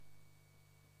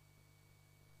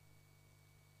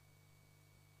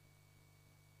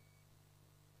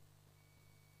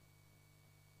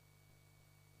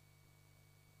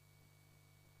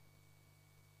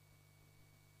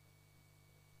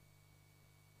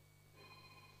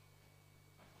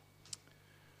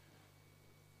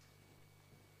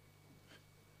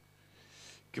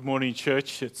Good morning,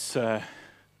 church. It's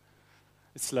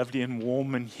lovely and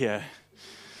warm in here.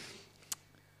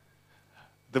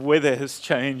 The weather has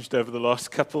changed over the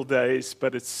last couple of days,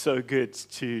 but it's so good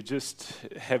to just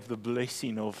have the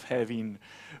blessing of having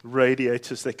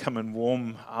radiators that come and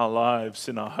warm our lives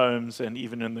in our homes and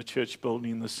even in the church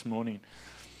building this morning.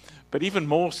 But even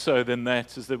more so than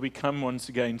that is that we come once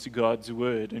again to God's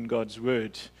Word, and God's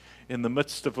Word in the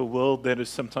midst of a world that is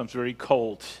sometimes very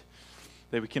cold,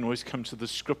 that we can always come to the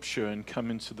Scripture and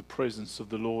come into the presence of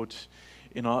the Lord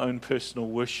in our own personal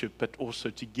worship, but also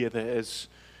together as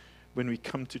when we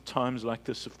come to times like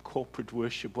this of corporate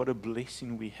worship. What a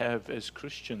blessing we have as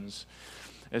Christians,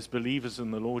 as believers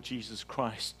in the Lord Jesus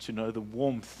Christ, to know the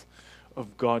warmth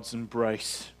of God's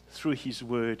embrace through His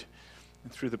Word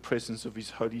and through the presence of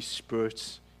His Holy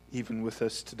Spirit, even with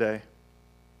us today.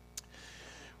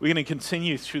 We're going to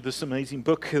continue through this amazing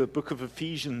book, the book of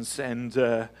Ephesians,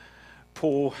 and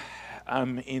Paul,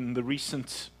 in the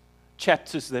recent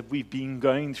chapters that we've been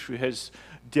going through, has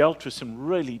dealt with some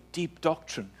really deep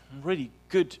doctrine, really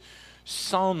good,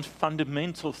 sound,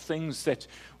 fundamental things that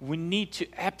we need to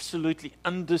absolutely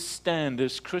understand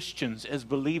as Christians, as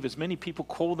believers. Many people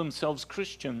call themselves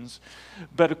Christians,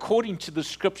 but according to the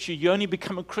Scripture, you only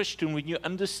become a Christian when you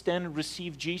understand and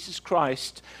receive Jesus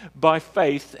Christ by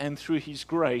faith and through His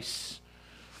grace.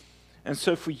 And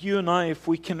so for you and I, if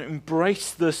we can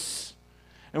embrace this,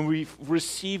 and we've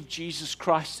received Jesus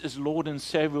Christ as Lord and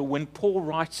Savior. When Paul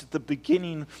writes at the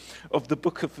beginning of the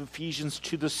book of Ephesians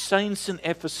to the saints in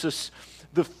Ephesus,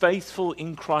 the faithful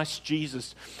in Christ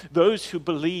Jesus, those who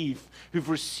believe, who've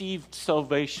received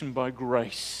salvation by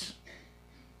grace,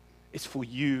 it's for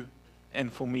you and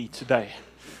for me today.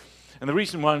 And the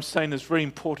reason why I'm saying it's very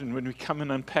important when we come and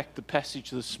unpack the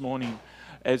passage this morning,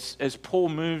 as Paul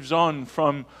moves on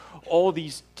from all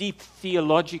these deep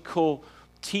theological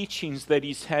teachings that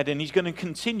he's had, and he's going to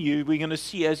continue. We're going to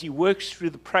see as he works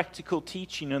through the practical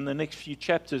teaching in the next few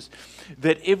chapters,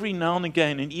 that every now and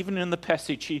again, and even in the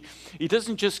passage, he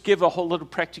doesn't just give a whole lot of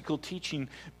practical teaching,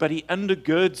 but he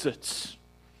undergirds it.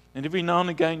 And every now and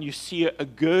again you see a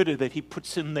girder that he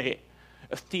puts in there,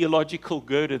 a theological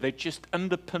girder that just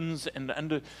underpins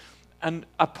and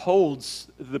upholds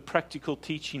the practical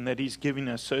teaching that he's giving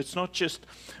us. So it's not just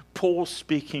Paul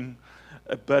speaking,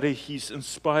 but he's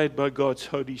inspired by God's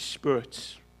Holy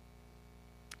Spirit.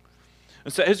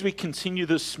 And so as we continue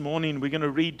this morning, we're going to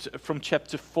read from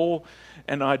chapter 4,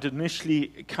 and I'd initially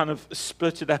kind of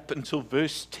split it up until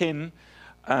verse 10,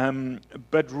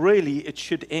 but really it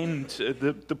should end,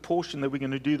 the portion that we're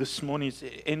going to do this morning is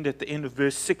end at the end of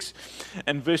verse 6,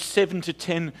 and verse 7 to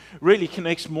 10 really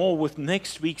connects more with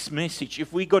next week's message.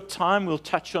 If we got time, we'll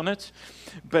touch on it,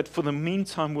 but for the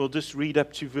meantime, we'll just read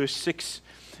up to verse 6,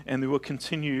 and then we'll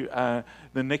continue the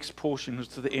next portion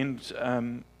to the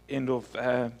end of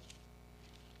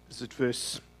is it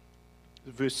verse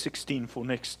 16 for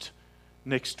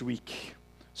next week.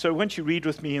 So won't you read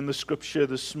with me in the Scripture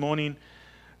this morning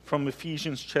from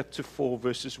Ephesians chapter 4,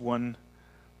 verses 1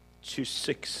 to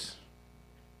 6.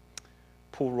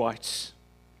 Paul writes,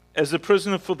 "As a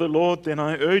prisoner for the Lord, then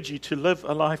I urge you to live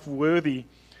a life worthy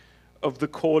of the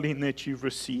calling that you've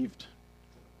received.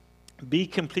 Be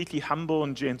completely humble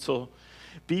and gentle.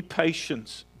 Be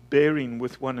patient, bearing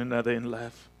with one another in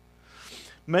love.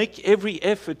 Make every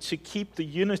effort to keep the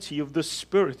unity of the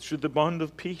Spirit through the bond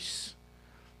of peace.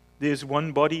 There's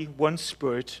one body, one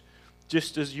Spirit,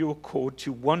 just as you are called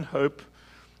to one hope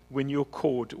when you're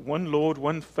called. One Lord,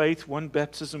 one faith, one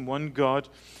baptism, one God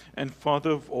and Father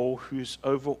of all, who's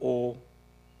over all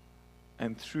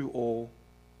and through all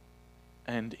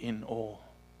and in all."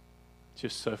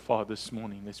 Just so far this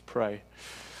morning, let's pray.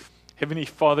 Heavenly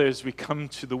Father, as we come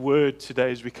to the Word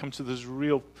today, as we come to this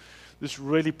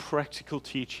really practical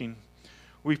teaching,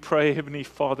 we pray, Heavenly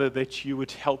Father, that you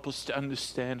would help us to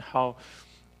understand how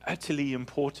utterly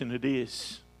important it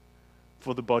is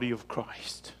for the body of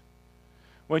Christ.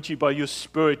 Won't you, by your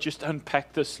Spirit, just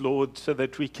unpack this, Lord, so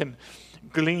that we can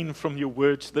glean from your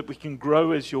Word, so that we can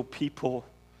grow as your people.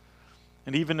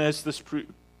 And even as this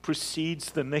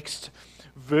precedes the next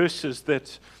verses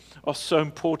that are so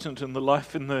important in the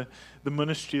life and the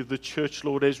ministry of the church,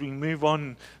 Lord, as we move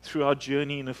on through our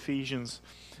journey in Ephesians,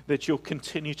 that you'll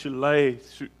continue to lay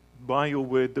by your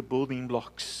word the building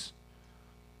blocks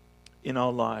in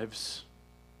our lives.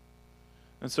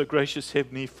 And so, gracious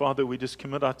Heavenly Father, we just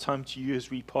commit our time to you as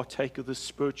we partake of this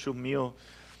spiritual meal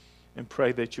and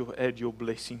pray that you'll add your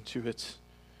blessing to it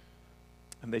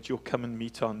and that you'll come and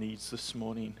meet our needs this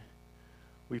morning.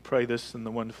 We pray this in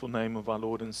the wonderful name of our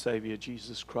Lord and Savior,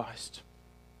 Jesus Christ.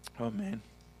 Amen.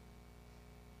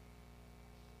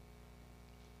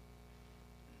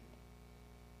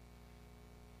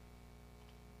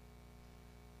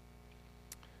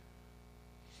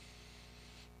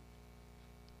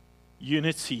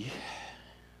 Unity.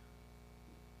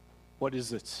 What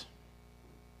is it?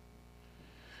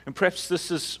 And perhaps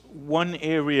this is one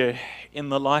area in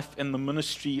the life and the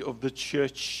ministry of the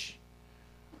church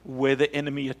where the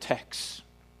enemy attacks,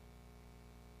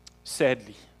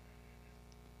 sadly.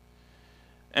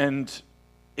 And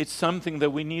it's something that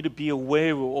we need to be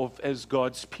aware of as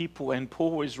God's people. And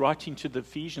Paul is writing to the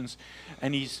Ephesians,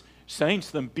 and he's saying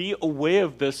to them, be aware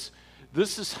of this.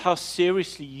 This is how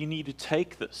seriously you need to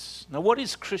take this. Now, what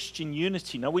is Christian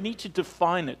unity? Now, we need to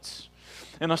define it.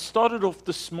 And I started off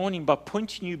this morning by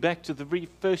pointing you back to the very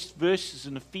first verses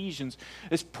in Ephesians,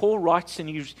 as Paul writes, and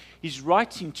he's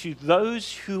writing to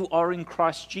those who are in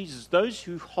Christ Jesus, those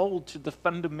who hold to the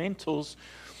fundamentals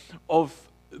of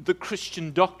the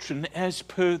Christian doctrine as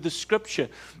per the Scripture.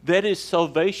 That is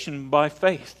salvation by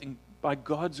faith and by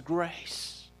God's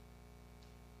grace.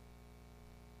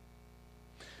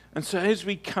 And so as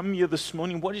we come here this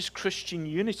morning, what is Christian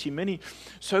unity? Many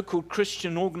so-called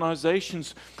Christian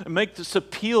organizations make this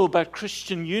appeal about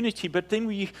Christian unity, but then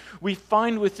we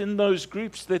find within those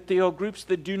groups that there are groups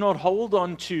that do not hold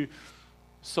on to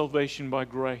salvation by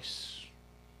grace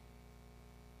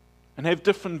and have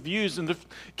different views. And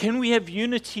can we have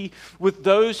unity with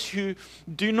those who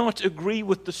do not agree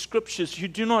with the Scriptures, who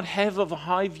do not have a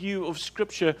high view of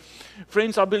Scripture?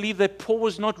 Friends, I believe that Paul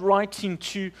was not writing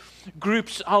to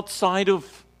groups outside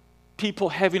of people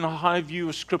having a high view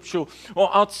of Scripture,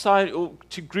 or outside, or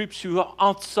to groups who are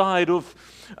outside of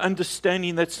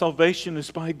understanding that salvation is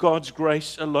by God's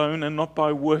grace alone and not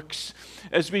by works.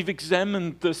 As we've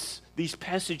examined these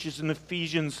passages in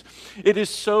Ephesians, it is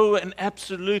so and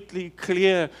absolutely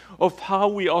clear of how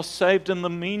we are saved and the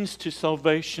means to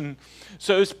salvation.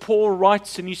 So as Paul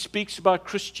writes and he speaks about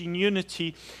Christian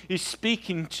unity, he's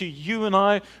speaking to you and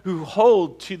I who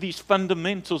hold to these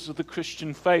fundamentals of the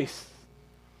Christian faith.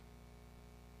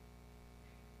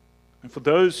 And for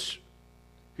those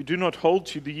who do not hold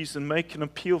to these and make an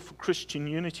appeal for Christian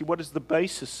unity, what is the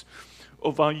basis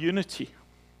of our unity?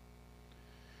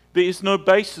 There is no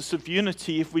basis of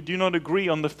unity if we do not agree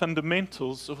on the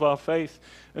fundamentals of our faith.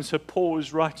 And so Paul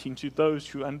is writing to those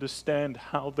who understand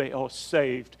how they are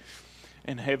saved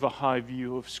and have a high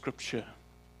view of Scripture.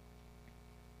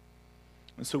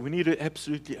 And so we need to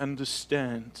absolutely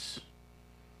understand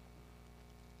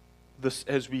this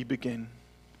as we begin.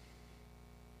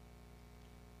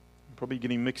 I'm probably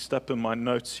getting mixed up in my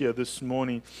notes here this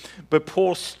morning. But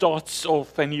Paul starts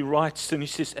off and he writes and he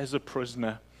says, as a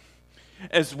prisoner.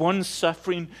 As one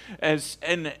suffering, and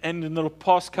in the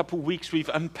past couple of weeks we've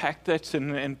unpacked that,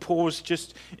 and Paul's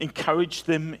just encouraged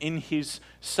them in his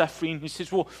suffering. He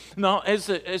says, well, now as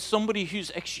somebody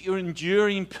who's actually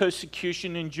enduring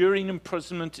persecution, enduring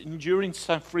imprisonment, enduring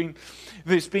suffering,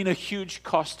 there's been a huge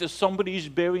cost. As somebody who's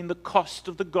bearing the cost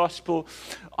of the gospel,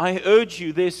 I urge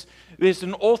you, there's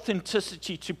an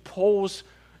authenticity to Paul's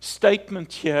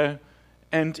statement here,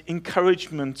 and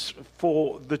encouragement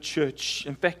for the church.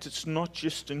 In fact, it's not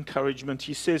just encouragement.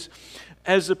 He says,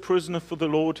 as a prisoner for the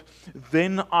Lord,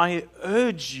 then I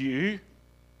urge you. You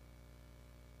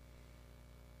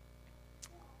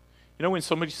know, when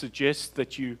somebody suggests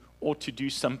that you ought to do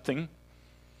something,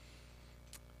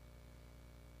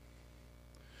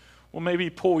 well, maybe,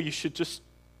 Paul, you should just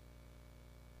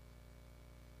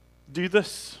do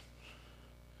this.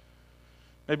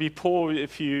 Maybe, Paul,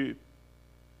 if you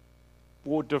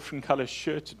wore a different color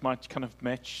shirt, it might kind of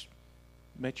match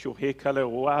your hair color,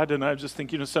 or I don't know, I'm just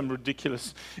thinking of some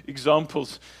ridiculous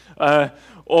examples.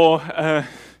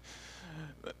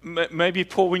 Maybe,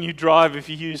 Paul, when you drive, if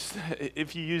you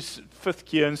use fifth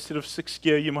gear instead of sixth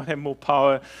gear, you might have more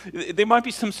power. There might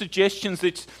be some suggestions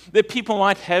that people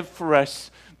might have for us,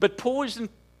 but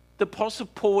the Apostle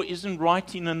Paul isn't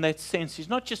writing in that sense. He's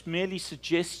not just merely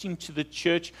suggesting to the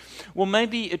church, well,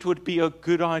 maybe it would be a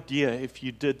good idea if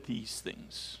you did these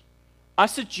things. I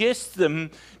suggest them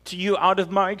to you out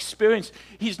of my experience.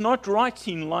 He's not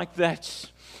writing like that.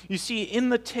 You see, in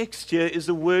the text here is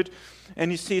a word,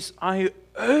 and he says, I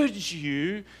urge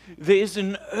you. There's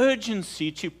an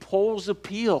urgency to Paul's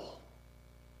appeal.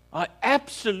 I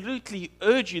absolutely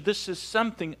urge you. This is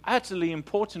something utterly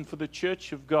important for the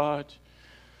church of God.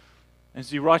 As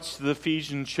he writes to the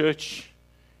Ephesian church,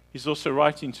 he's also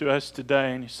writing to us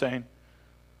today, and he's saying,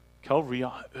 Calvary,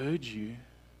 I urge you,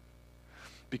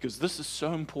 because this is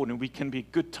so important. We can be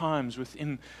good times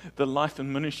within the life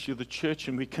and ministry of the church,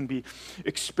 and we can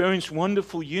experience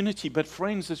wonderful unity. But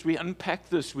friends, as we unpack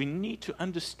this, we need to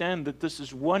understand that this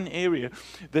is one area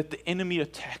that the enemy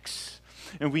attacks.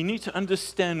 And we need to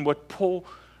understand what Paul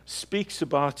speaks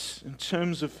about in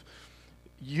terms of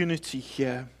unity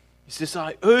here. He says,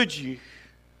 I urge you.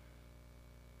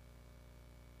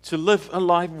 to live a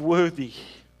life worthy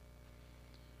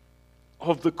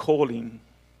of the calling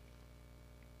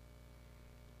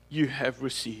you have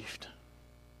received.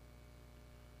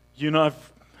 You and I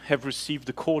have received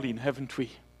the calling, haven't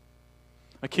we?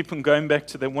 I keep on going back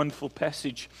to that wonderful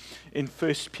passage in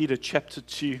 1 Peter chapter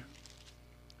 2. It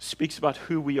speaks about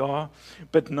who we are.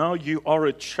 But now you are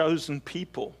a chosen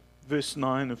people. Verse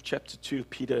 9 of chapter 2 of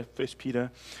Peter, 1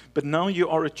 Peter. But now you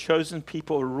are a chosen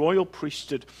people, a royal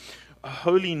priesthood, a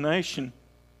holy nation.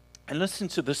 And listen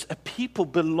to this, a people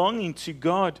belonging to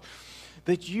God,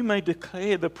 that you may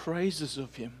declare the praises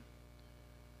of Him.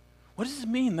 What does it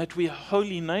mean that we are a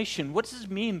holy nation? What does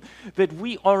it mean that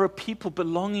we are a people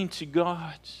belonging to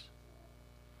God?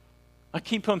 I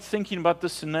keep on thinking about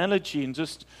this analogy, and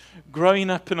just growing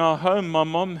up in our home, my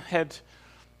mom had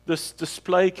this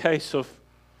display case of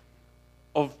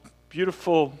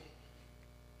beautiful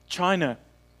china,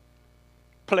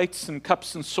 plates and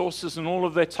cups and saucers and all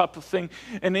of that type of thing.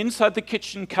 And inside the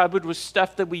kitchen cupboard was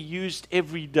stuff that we used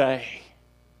every day.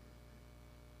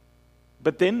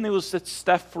 But then there was that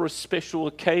stuff for a special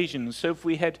occasion. So if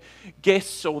we had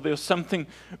guests or there was something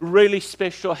really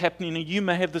special happening, and you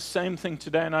may have the same thing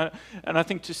today, and I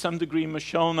think to some degree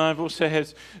Michelle and I have also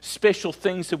had special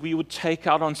things that we would take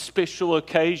out on special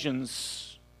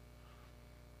occasions.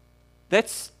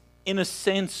 That's, in a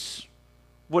sense,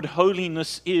 what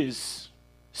holiness is,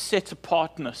 set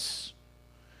apartness.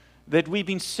 That we've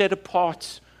been set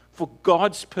apart for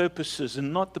God's purposes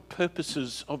and not the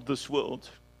purposes of this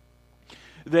world.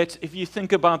 That if you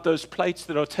think about those plates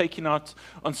that are taken out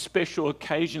on special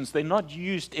occasions, they're not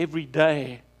used every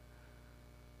day,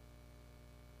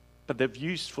 but they're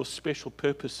used for special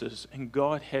purposes, and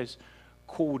God has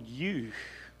called you.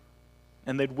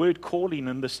 And that word calling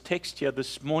in this text here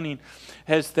this morning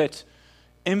has that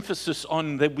emphasis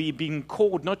on that we've been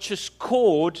called, not just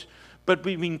called, but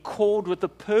we've been called with a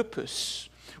purpose,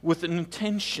 with an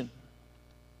intention.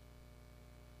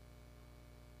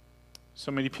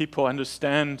 So many people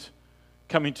understand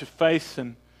coming to faith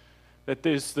and that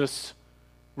there's this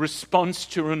response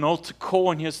to an altar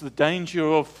call, and here's the danger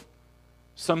of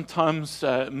sometimes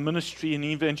ministry in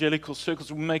evangelical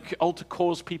circles. We make altar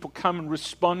calls, people come and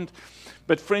respond.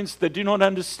 But friends, they do not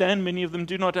understand, many of them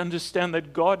do not understand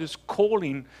that God is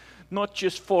calling not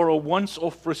just for a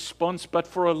once-off response, but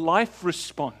for a life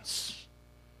response.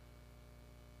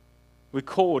 We're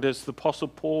called, as the Apostle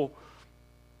Paul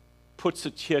puts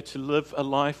it here, to live a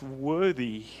life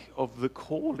worthy of the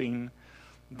calling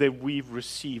that we've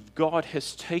received. God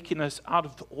has taken us out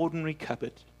of the ordinary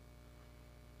cupboard,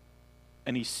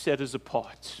 and He set us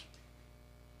apart.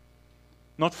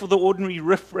 Not for the ordinary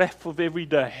riff-raff of every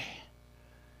day,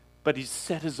 but He's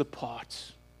set us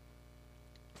apart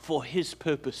for His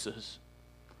purposes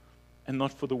and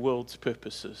not for the world's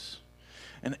purposes.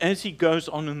 And as he goes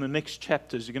on in the next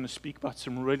chapters, you're going to speak about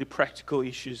some really practical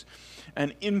issues.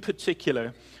 And in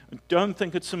particular, don't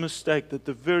think it's a mistake that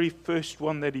the very first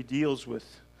one that he deals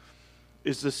with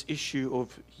is this issue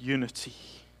of unity.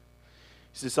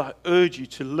 He says, I urge you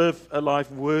to live a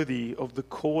life worthy of the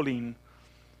calling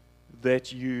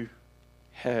that you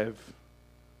have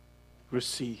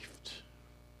received.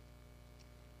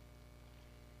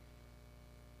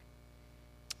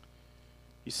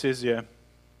 He says here,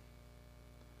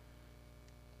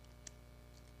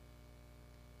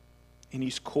 in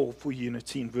his call for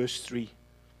unity in verse 2,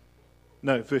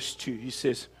 he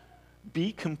says,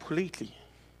 be completely.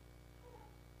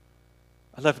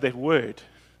 I love that word.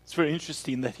 It's very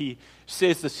interesting that he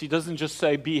says this. He doesn't just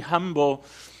say be humble.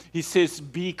 He says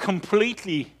be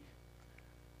completely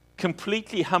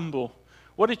humble.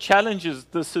 What a challenge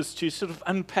this is to sort of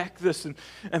unpack this and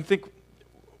think,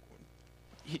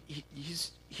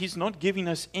 he's not giving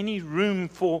us any room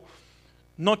for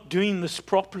not doing this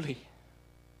properly.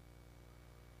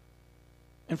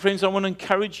 And friends, I want to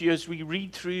encourage you as we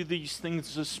read through these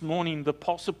things this morning, the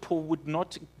Apostle Paul would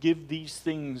not give these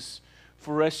things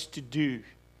for us to do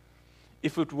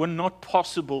if it were not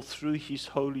possible through His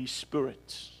Holy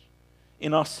Spirit.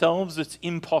 In ourselves, it's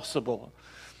impossible.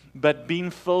 But being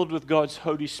filled with God's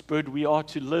Holy Spirit, we are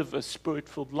to live a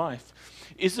Spirit-filled life.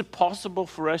 Is it possible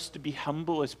for us to be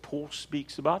humble, as Paul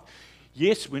speaks about?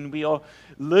 Yes, when we are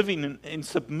living in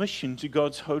submission to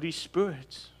God's Holy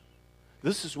Spirit.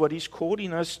 This is what He's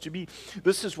calling us to be.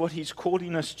 This is what He's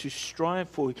calling us to strive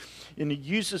for. And He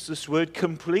uses this word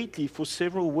completely for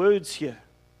several words here.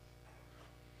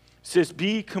 It says,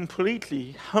 be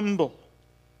completely humble.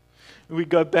 And we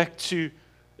go back to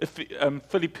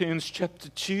Philippians chapter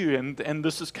 2, and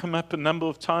this has come up a number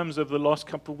of times over the last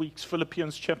couple of weeks.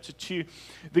 Philippians chapter 2,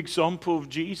 the example of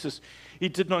Jesus. He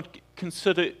did not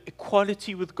consider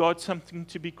equality with God something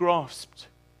to be grasped.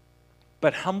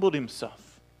 but humbled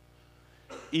himself,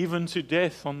 even to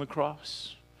death on the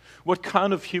cross. What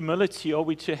kind of humility are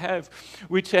we to have?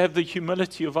 We're to have the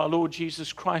humility of our Lord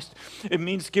Jesus Christ. It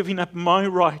means giving up my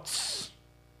rights.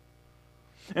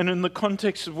 And in the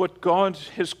context of what God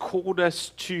has called us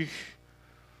to,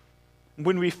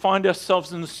 when we find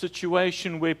ourselves in a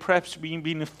situation where perhaps we've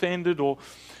been offended or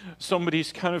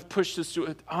somebody's kind of pushed us to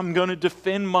it, I'm going to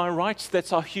defend my rights.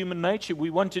 That's our human nature. We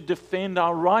want to defend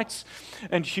our rights.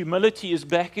 And humility is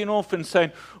backing off and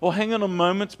saying, oh, hang on a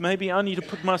moment, maybe I need to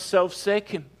put myself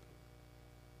second.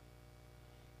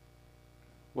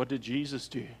 What did Jesus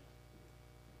do?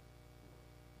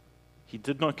 He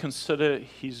did not consider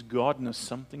his godness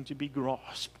something to be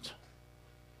grasped,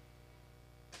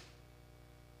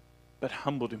 but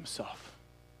humbled himself,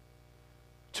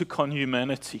 took on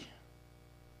humanity.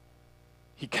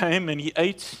 He came and he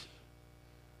ate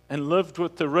and lived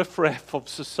with the riffraff of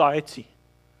society.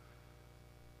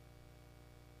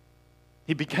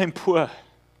 He became poor.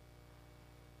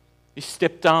 He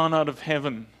stepped down out of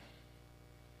heaven,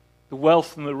 the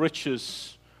wealth and the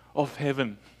riches of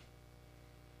heaven,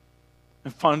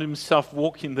 and found himself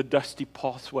walking the dusty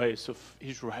pathways of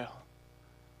Israel,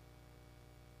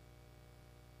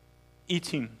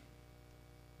 eating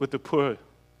with the poor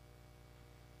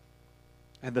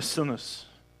and the sinners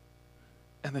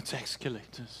and the tax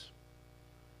collectors,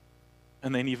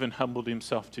 and then even humbled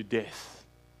himself to death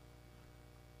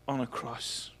on a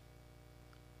cross.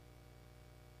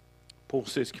 Paul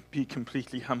says, be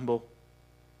completely humble.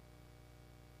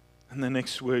 And the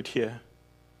next word here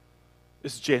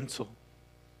is gentle.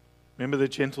 Remember that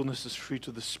gentleness is fruit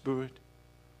of the Spirit.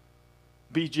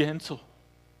 Be gentle.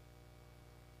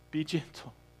 Be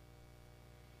gentle.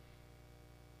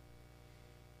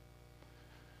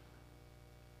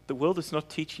 The world is not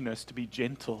teaching us to be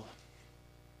gentle.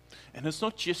 And it's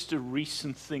not just a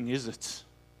recent thing, is it?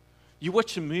 You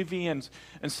watch a movie and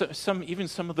even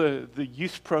some of the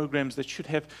youth programs that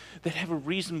have a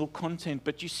reasonable content,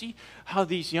 but you see how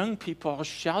these young people are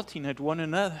shouting at one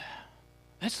another.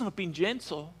 That's not being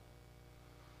gentle.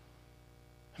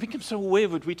 I think I'm so aware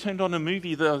of it. We turned on a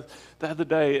movie the other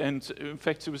day, and in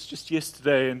fact it was just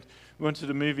yesterday, and we went to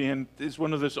the movie, and there's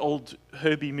one of those old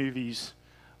Herbie movies,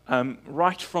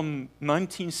 right from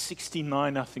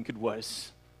 1969, I think it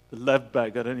was. The Love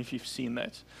Bug. I don't know if you've seen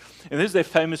that. And there's that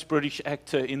famous British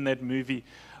actor in that movie.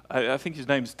 I think his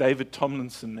name's David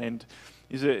Tomlinson, and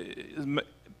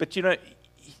but you know,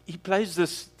 he plays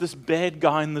this bad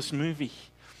guy in this movie.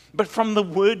 But from the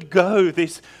word go,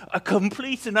 there's a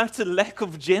complete and utter lack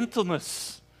of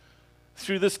gentleness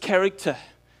through this character,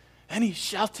 and he's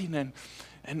shouting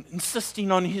and insisting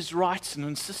on his rights and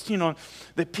insisting on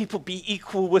that people be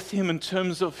equal with him in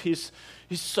terms of his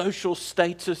social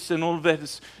status and all of that.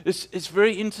 It's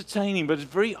very entertaining, but it's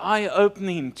very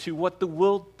eye-opening to what the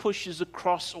world pushes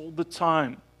across all the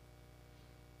time.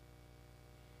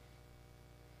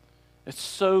 It's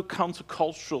so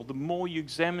countercultural. The more you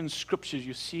examine scriptures,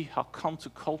 you see how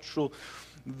countercultural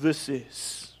this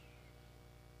is.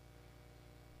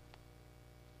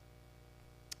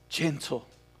 Gentle.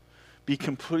 Be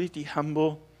completely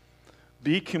humble.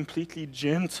 Be completely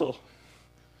gentle.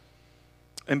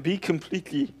 And be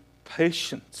completely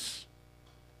patient.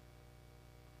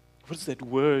 What is that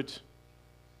word?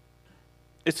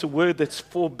 It's a word that's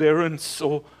forbearance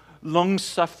or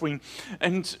long-suffering.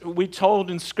 And we're told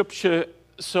in Scripture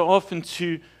so often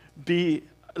to be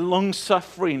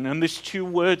long-suffering. And there's two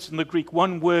words in the Greek.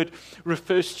 One word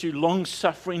refers to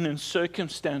long-suffering in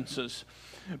circumstances.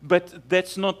 But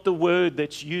that's not the word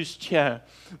that's used here.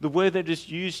 The word that is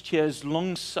used here is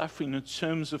long-suffering in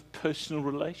terms of personal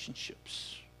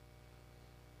relationships.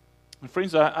 And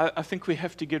friends, I think we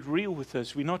have to get real with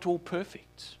this. We're not all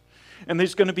perfect. And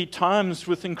there's going to be times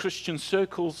within Christian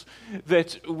circles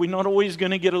that we're not always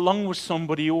going to get along with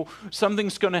somebody, or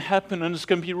something's going to happen and it's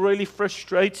going to be really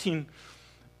frustrating.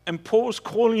 And Paul's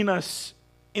calling us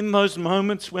in those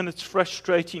moments when it's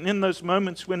frustrating, in those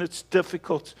moments when it's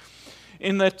difficult,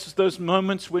 in those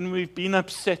moments when we've been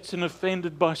upset and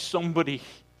offended by somebody,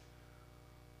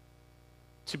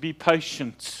 to be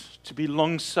patient, to be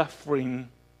long-suffering.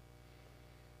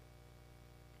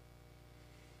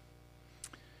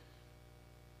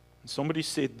 Somebody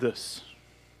said this: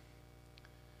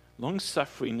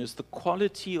 long-suffering is the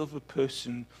quality of a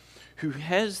person who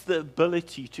has the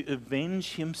ability to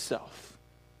avenge himself,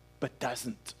 but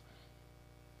doesn't.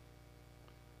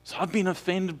 So I've been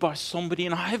offended by somebody,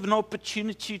 and I have an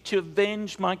opportunity to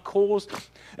avenge my cause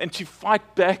and to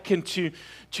fight back and to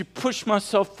push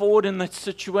myself forward in that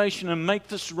situation and make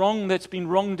this wrong that's been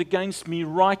wronged against me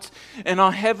right. And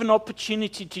I have an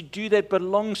opportunity to do that, but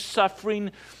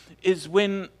long-suffering is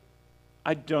when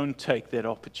I don't take that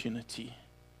opportunity,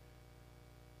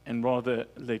 and rather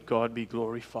let God be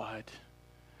glorified,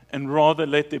 and rather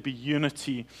let there be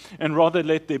unity, and rather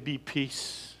let there be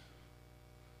peace.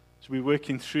 So we're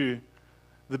working through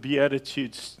the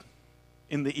Beatitudes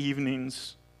in the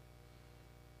evenings.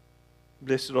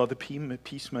 Blessed are the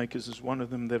peacemakers is one of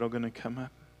them that are going to come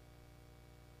up.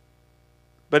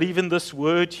 But even this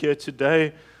word here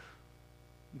today,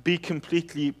 be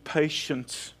completely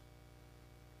patient,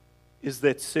 is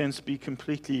that sense, be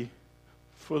completely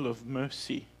full of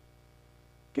mercy.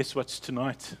 Guess what's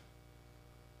tonight?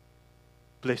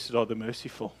 Blessed are the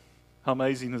merciful. How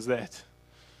amazing is that?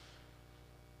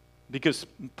 Because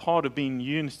part of being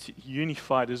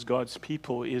unified as God's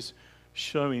people is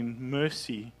showing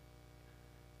mercy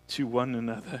to one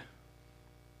another.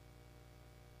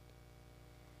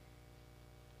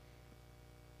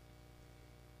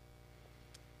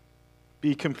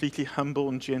 Be completely humble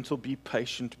and gentle. Be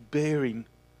patient, bearing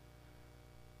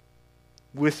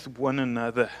with one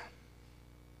another.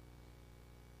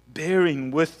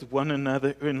 Bearing with one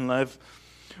another in love.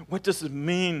 What does it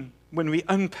mean when we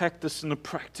unpack this in a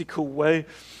practical way?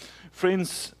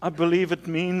 Friends, I believe it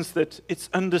means that it's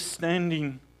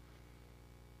understanding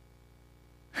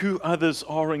who others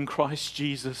are in Christ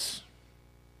Jesus.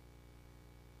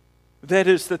 That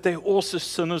is, that they're also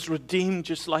sinners redeemed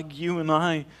just like you and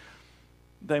I.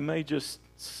 They may just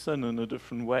sin in a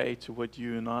different way to what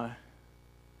you and I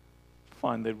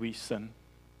find that we sin.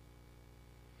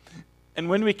 And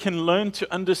when we can learn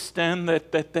to understand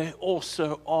that they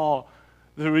also are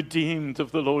the redeemed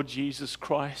of the Lord Jesus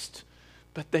Christ,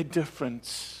 but they're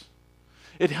different.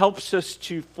 It helps us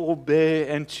to forbear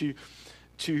and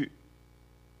to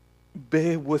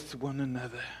bear with one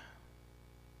another.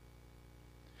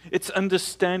 It's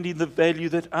understanding the value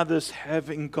that others have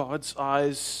in God's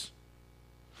eyes.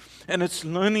 And it's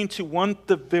learning to want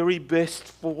the very best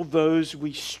for those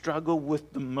we struggle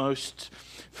with the most.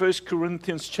 1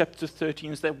 Corinthians chapter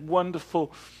 13 is that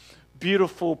wonderful,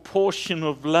 beautiful portion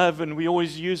of love, and we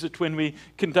always use it when we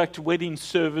conduct wedding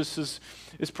services.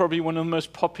 It's probably one of the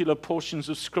most popular portions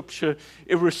of Scripture,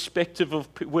 irrespective of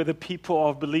whether people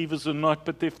are believers or not.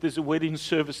 But if there's a wedding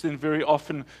service, then very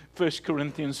often 1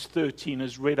 Corinthians 13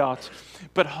 is read out.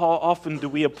 But how often do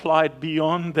we apply it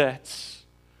beyond that?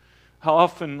 How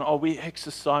often are we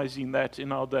exercising that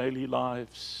in our daily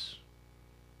lives?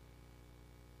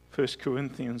 1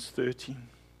 Corinthians 13.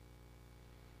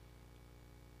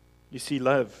 You see,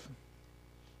 love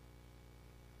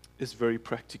is very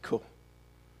practical.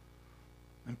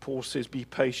 And Paul says, be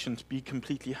patient, be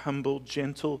completely humble,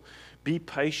 gentle, be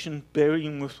patient,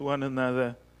 bearing with one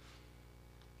another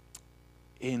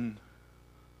in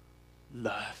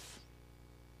love.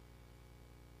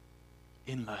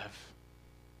 In love.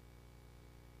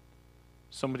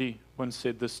 Somebody once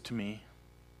said this to me.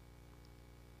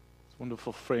 It's a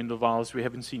wonderful friend of ours. We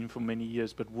haven't seen him for many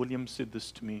years, but William said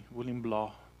this to me. William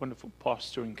Blah, wonderful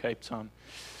pastor in Cape Town,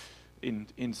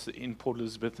 in Port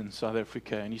Elizabeth in South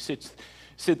Africa. And he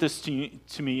said this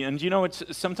to me. And you know,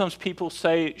 sometimes people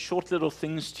say short little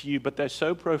things to you, but they're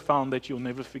so profound that you'll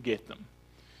never forget them.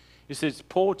 He says,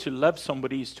 Paul, to love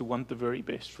somebody is to want the very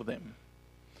best for them.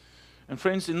 And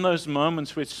friends, in those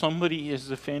moments where somebody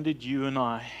has offended you and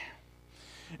I,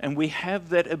 and we have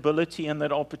that ability and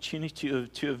that opportunity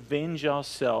to avenge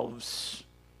ourselves.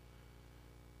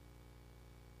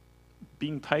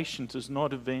 Being patient is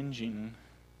not avenging.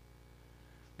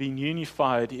 Being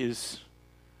unified is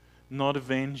not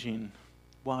avenging.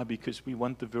 Why? Because we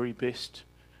want the very best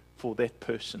for that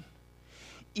person.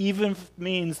 Even if it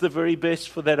means the very best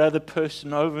for that other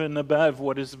person over and above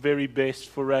what is very best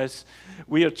for us.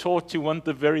 We are taught to want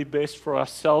the very best for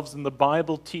ourselves, and the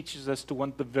Bible teaches us to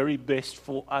want the very best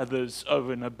for others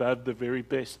over and above the very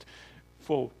best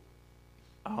for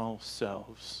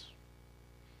ourselves.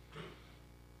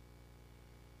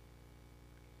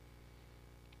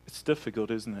 It's difficult,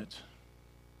 isn't it?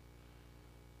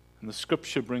 And the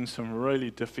Scripture brings some really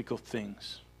difficult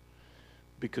things.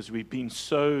 Because we've been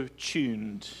so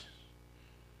tuned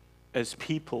as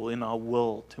people in our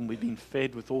world, and we've been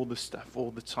fed with all this stuff all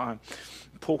the time.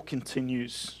 Paul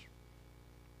continues,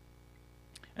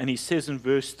 and he says in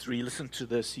verse 3, listen to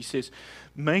this, he says,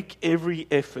 make every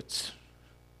effort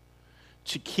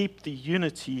to keep the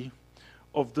unity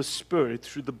of the Spirit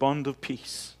through the bond of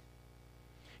peace.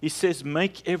 He says,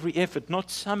 make every effort,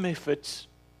 not some efforts.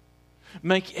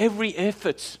 Make every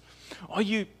effort. Are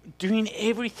you doing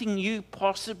everything you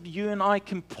and I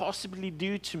can possibly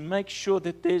do to make sure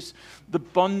that there's the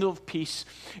bond of peace?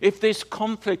 If there's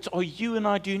conflict, are you and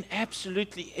I doing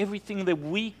absolutely everything that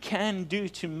we can do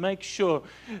to make sure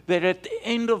that at the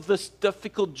end of this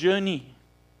difficult journey,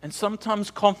 And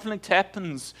sometimes conflict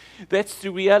happens. That's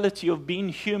the reality of being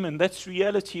human. That's the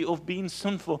reality of being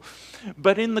sinful.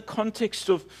 But in the context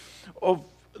of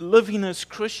living as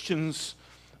Christians,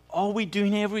 are we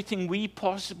doing everything we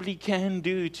possibly can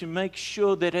do to make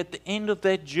sure that at the end of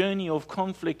that journey of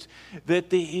conflict, that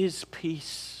there is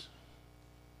peace?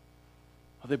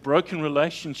 Are there broken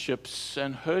relationships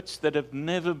and hurts that have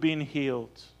never been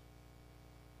healed?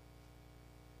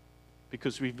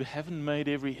 Because we haven't made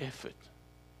every effort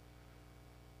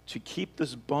to keep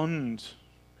this bond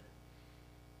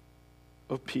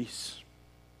of peace.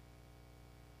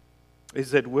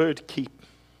 Is that word keep.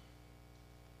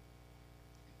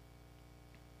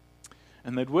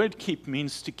 And that word keep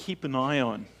means to keep an eye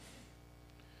on.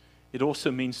 It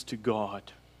also means to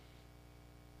guard.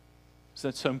 Is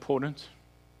that so important?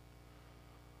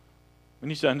 We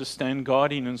need to understand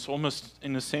guarding, and it's almost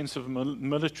in a sense of a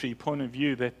military point of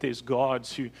view that there's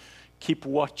guards who keep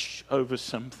watch over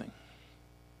something.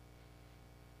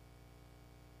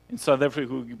 In South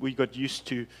Africa, we got used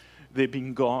to there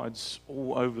being guards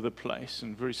all over the place,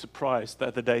 and very surprised the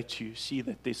other day to see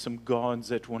that there's some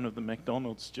guards at one of the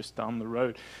McDonald's just down the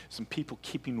road, some people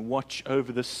keeping watch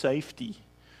over the safety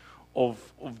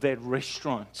of that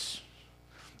restaurant.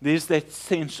 There's that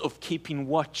sense of keeping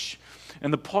watch.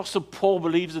 And the Apostle Paul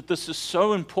believes that this is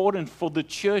so important for the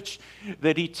church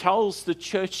that he tells the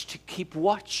church to keep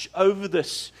watch over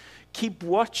this. Keep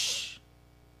watch.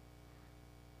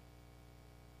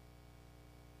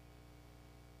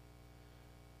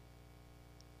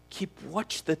 Keep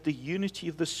watch that the unity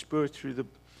of the Spirit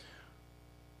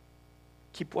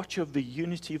keep watch of the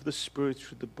unity of the Spirit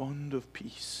through the bond of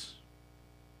peace.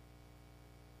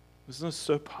 Isn't this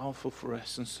so powerful for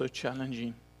us and so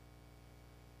challenging?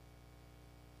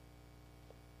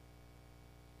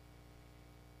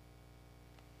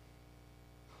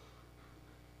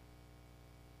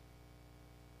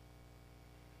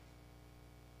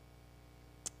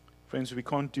 Friends, we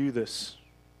can't do this.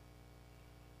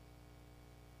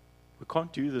 We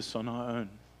can't do this on our own.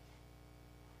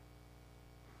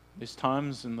 There's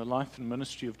times in the life and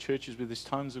ministry of churches where there's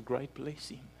times of great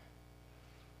blessing.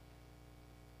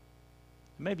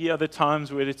 Maybe other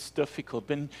times where it's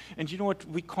difficult. And you know what?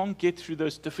 We can't get through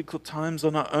those difficult times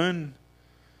on our own.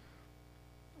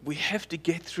 We have to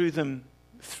get through them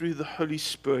through the Holy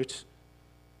Spirit.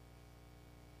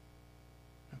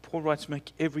 And Paul writes,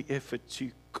 make every effort to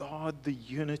guard the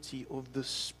unity of the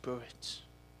Spirit.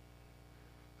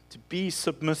 To be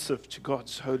submissive to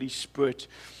God's Holy Spirit.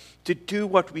 To do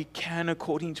what we can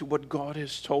according to what God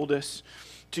has told us.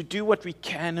 To do what we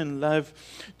can in love,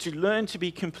 to learn to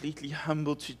be completely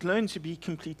humble, to learn to be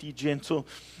completely gentle,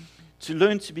 to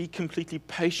learn to be completely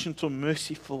patient or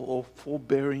merciful or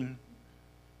forbearing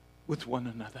with one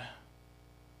another.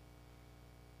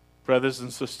 Brothers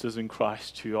and sisters in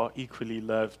Christ who are equally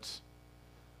loved,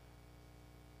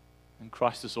 and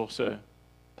Christ has also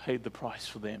paid the price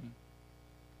for them.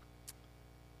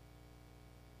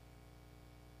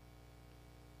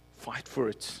 Fight for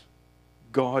it,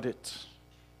 guard it.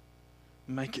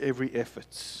 Make every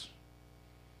effort.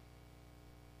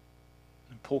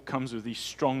 And Paul comes with these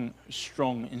strong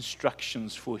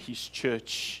instructions for his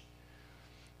church.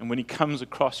 And when he comes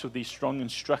across with these strong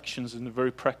instructions in a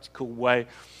very practical way,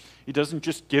 he doesn't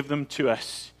just give them to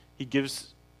us. He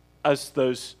gives us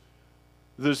those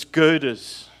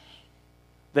girders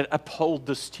that uphold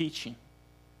this teaching.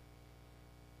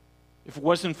 If it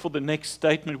wasn't for the next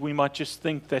statement, we might just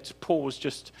think that Paul was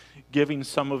just giving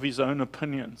some of his own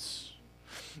opinions.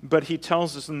 But he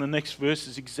tells us in the next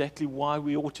verses exactly why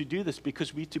we ought to do this,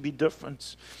 because we're to be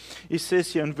different. He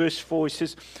says here in verse 4, he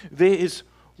says, there is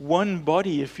one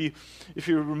body. If you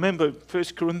remember 1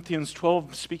 Corinthians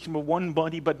 12, speaking of one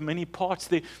body but many parts,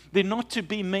 they're not to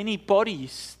be many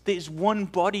bodies. There's one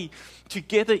body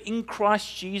together in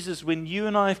Christ Jesus. When you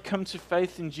and I have come to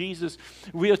faith in Jesus,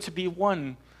 we are to be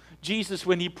one. Jesus,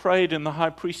 when he prayed in the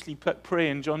high priestly prayer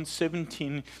in John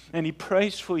 17, and he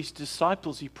prays for his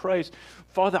disciples, he prays,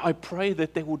 Father, I pray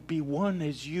that they would be one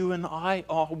as you and I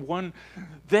are one.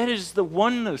 That is the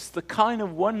oneness, the kind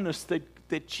of oneness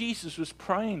that Jesus was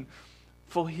praying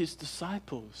for his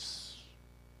disciples.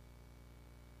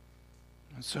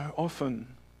 And so often,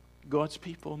 God's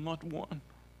people are not one.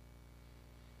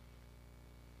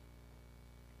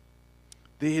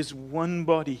 There is one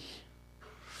body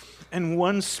and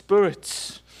one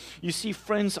Spirit. You see,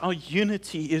 friends, our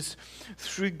unity is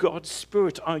through God's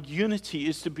Spirit. Our unity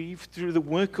is to be through the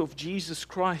work of Jesus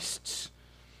Christ.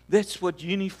 That's what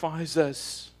unifies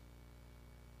us.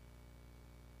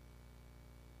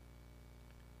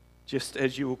 Just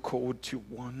as you were called to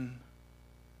one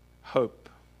hope,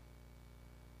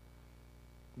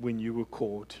 when you were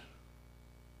called.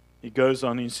 He goes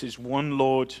on and says, one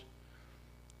Lord,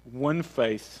 one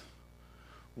faith,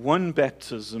 one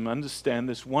baptism. Understand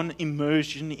this, one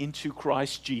immersion into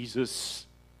Christ Jesus.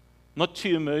 Not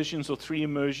 2 immersions or 3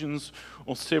 immersions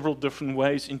or several different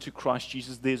ways into Christ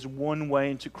Jesus. There's one way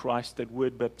into Christ. That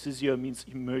word baptizio means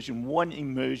immersion. One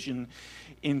immersion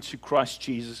into Christ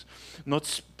Jesus. Not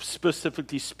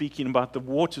specifically speaking about the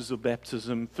waters of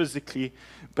baptism physically,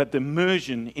 but the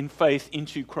immersion in faith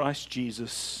into Christ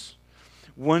Jesus.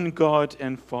 One God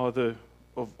and Father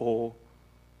of all,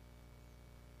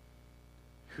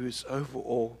 who is over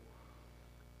all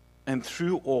and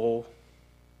through all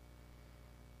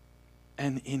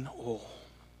and in all.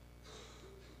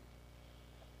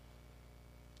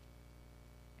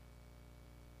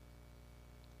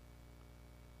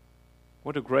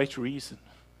 What a great reason.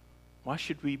 Why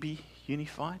should we be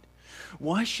unified?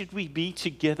 Why should we be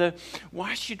together?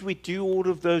 Why should we do all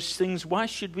of those things? Why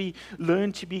should we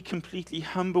learn to be completely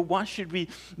humble? Why should we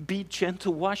be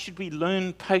gentle? Why should we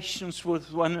learn patience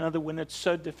with one another when it's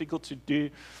so difficult to do?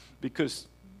 Because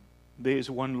there's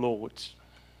one Lord.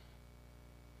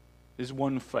 There's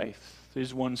one faith.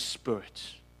 There's one Spirit.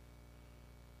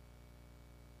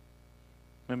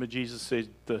 Remember, Jesus said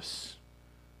this.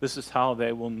 This is how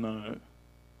they will know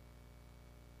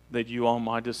that you are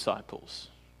my disciples,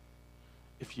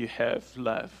 if you have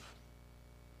love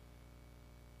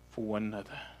for one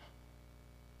another.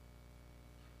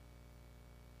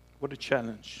 What a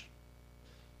challenge.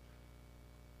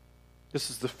 This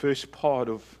is the first part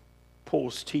of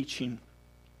Paul's teaching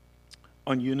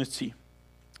on unity.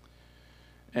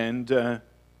 And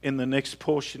in the next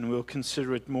portion, we'll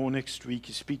consider it more next week.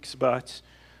 He speaks about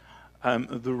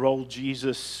the role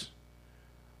Jesus,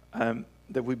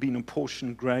 that we've been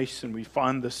apportioned grace, and we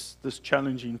find this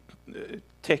challenging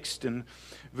text in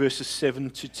verses 7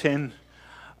 to 10,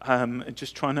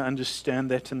 just trying to understand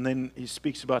that. And then he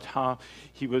speaks about how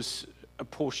he was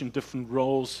apportioned different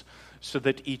roles so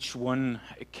that each one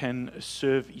can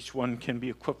serve, each one can be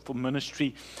equipped for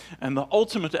ministry. And the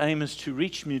ultimate aim is to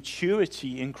reach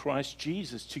maturity in Christ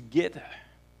Jesus together.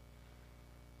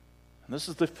 And this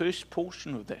is the first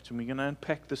portion of that, and we're going to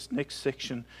unpack this next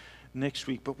section next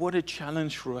week. But what a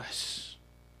challenge for us.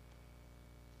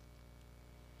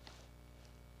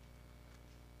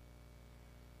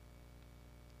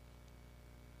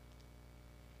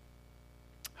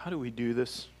 How do we do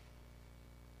this?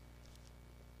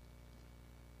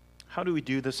 How do we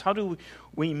do this? How do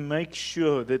we make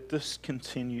sure that this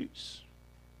continues?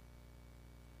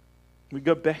 We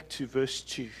go back to verse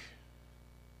 2.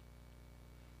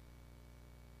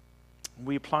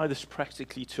 We apply this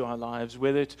practically to our lives,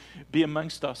 whether it be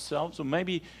amongst ourselves or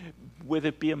maybe whether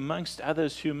it be amongst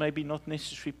others who may be not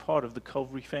necessarily part of the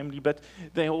Calvary family, but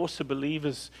they are also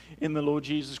believers in the Lord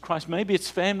Jesus Christ. Maybe it's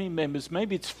family members,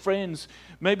 maybe it's friends,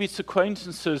 maybe it's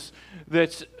acquaintances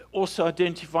that also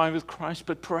identify with Christ,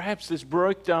 but perhaps there's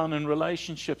breakdown in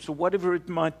relationships or whatever it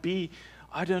might be.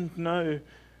 I don't know.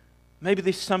 Maybe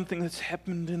there's something that's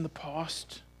happened in the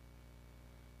past.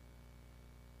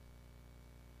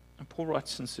 And Paul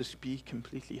writes and says, be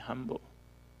completely humble.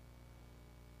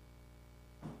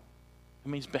 It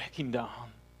means backing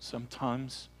down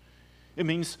sometimes. It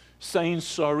means saying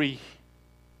sorry.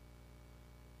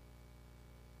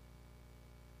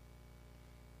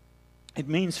 It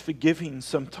means forgiving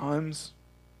sometimes.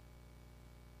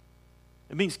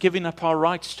 It means giving up our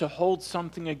rights to hold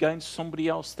something against somebody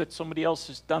else, that somebody else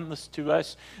has done this to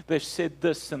us. They've said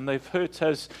this and they've hurt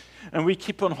us. And we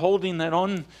keep on holding that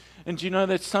on. And do you know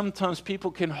that sometimes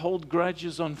people can hold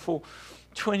grudges on for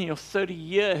 20 or 30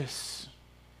 years?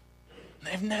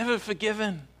 They've never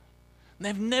forgiven.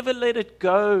 They've never let it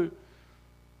go.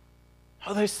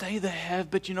 Oh, they say they have,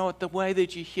 but you know what? The way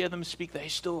that you hear them speak, they're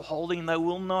still holding. They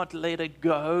will not let it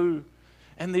go.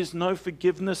 And there's no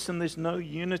forgiveness and there's no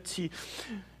unity.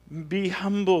 Be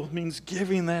humble means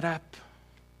giving that up.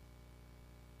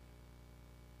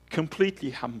 Completely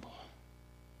humble.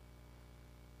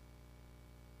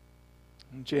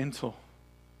 And gentle.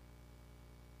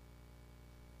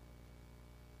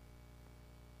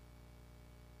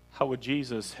 How would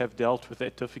Jesus have dealt with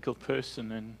that difficult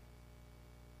person in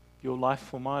your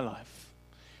life or my life?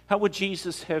 How would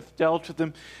Jesus have dealt with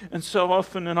them? And so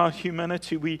often in our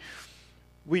humanity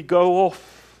we go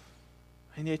off,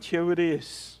 and yet here it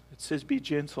is. It says be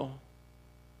gentle,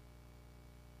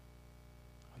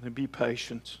 and then be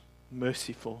patient,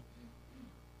 merciful,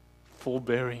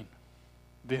 forbearing,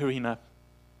 bearing up.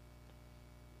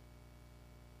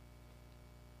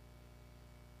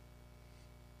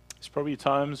 There's probably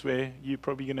times where you're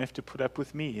probably going to have to put up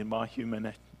with me in my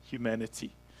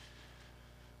humanity.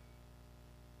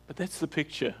 But that's the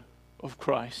picture of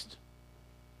Christ.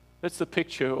 That's the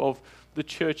picture of the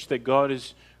church that God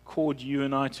has called you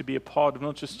and I to be a part of,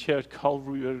 not just here at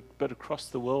Calvary, but across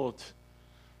the world.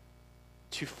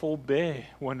 To forbear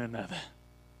one another.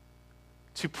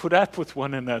 To put up with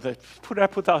one another. To put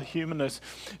up with our humanness.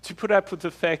 To put up with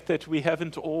the fact that we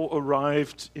haven't all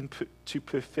arrived to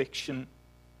perfection.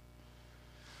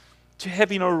 To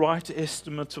having a right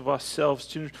estimate of ourselves.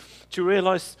 To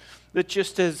realize that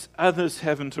just as others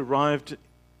haven't arrived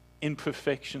in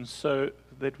perfection, so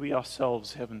that we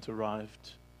ourselves haven't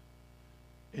arrived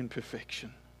in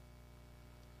perfection.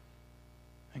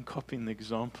 And copying the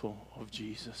example of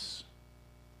Jesus.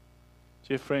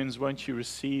 Dear friends, won't you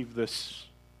receive this?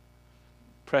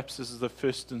 Perhaps this is the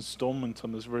first installment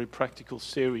on this very practical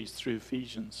series through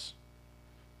Ephesians.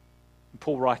 And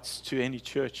Paul writes to any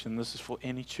church, and this is for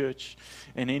any church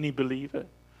and any believer,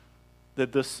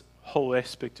 that this whole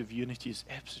aspect of unity is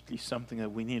absolutely something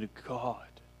that we need a God.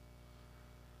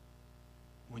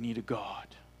 We need a God.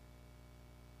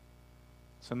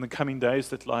 So in the coming days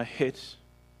that lie ahead,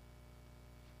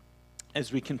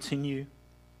 as we continue,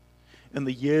 in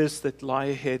the years that lie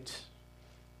ahead,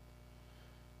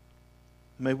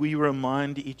 may we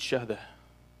remind each other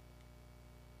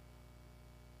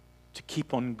to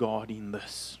keep on guarding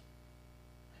this.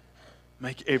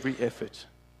 Make every effort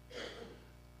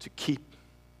to keep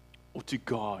or to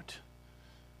guard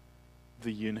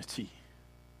the unity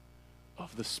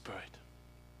of the Spirit.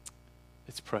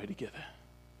 Let's pray together.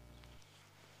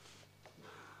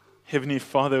 Heavenly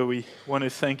Father, we want to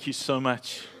thank you so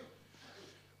much.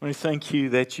 I want to thank you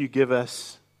that you give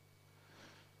us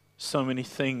so many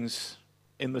things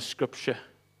in the Scripture,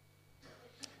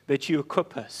 that you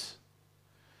equip us,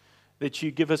 that you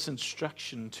give us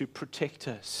instruction to protect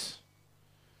us,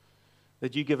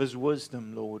 that you give us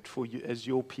wisdom, Lord, for you as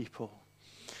your people.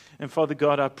 And Father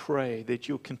God, I pray that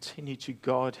you'll continue to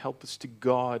guard, help us to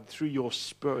guard through your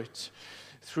Spirit,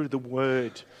 through the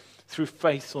Word, through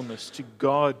faithfulness, to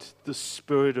guard the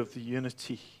spirit of the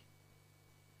unity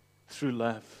through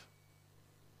love.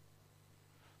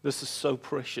 This is so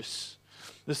precious.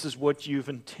 This is what you've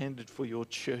intended for your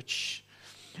church.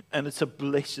 And it's a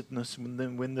blessedness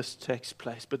when this takes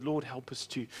place. But Lord, help us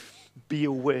to be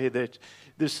aware that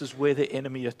this is where the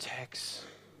enemy attacks.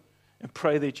 And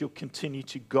pray that you'll continue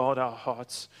to guard our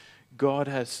hearts. Guard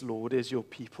us, Lord, as your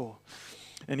people.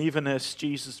 And even as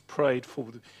Jesus prayed for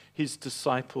his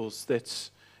disciples, that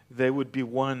they would be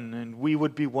one and we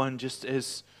would be one, just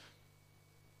as,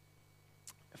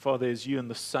 Father, as you and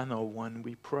the Son are one,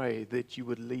 we pray that you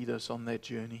would lead us on that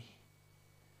journey.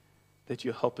 That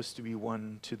you help us to be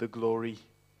one to the glory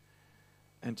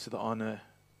and to the honor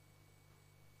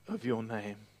of your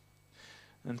name.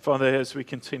 And Father, as we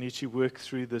continue to work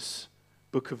through this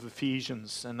book of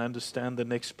Ephesians and understand the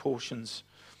next portions,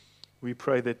 we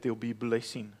pray that there'll be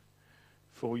blessing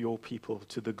for your people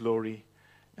to the glory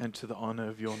and to the honor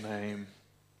of your name.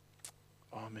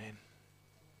 Amen.